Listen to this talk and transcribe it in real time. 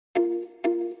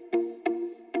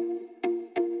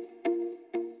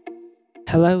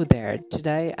Hello there,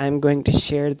 today I'm going to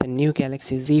share the new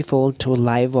Galaxy Z Fold 2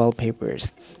 live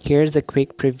wallpapers. Here's a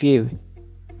quick preview.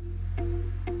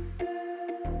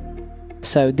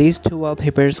 So these two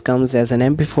wallpapers comes as an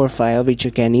MP4 file which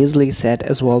you can easily set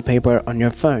as wallpaper on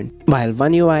your phone. While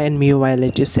One UI and MIUI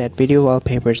let you set video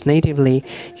wallpapers natively,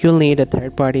 you'll need a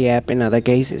third-party app in other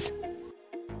cases.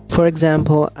 For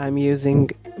example, I'm using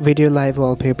Video Live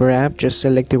Wallpaper app. Just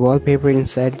select the wallpaper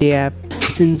inside the app.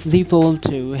 Since Z Fold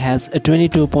 2 has a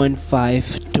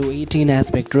 22.5 to 18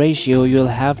 aspect ratio, you'll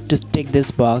have to tick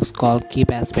this box called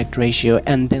Keep Aspect Ratio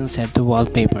and then set the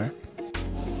wallpaper.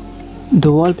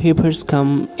 The wallpapers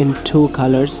come in two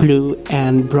colors, blue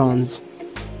and bronze.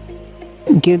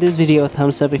 Give this video a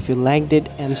thumbs up if you liked it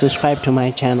and subscribe to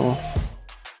my channel.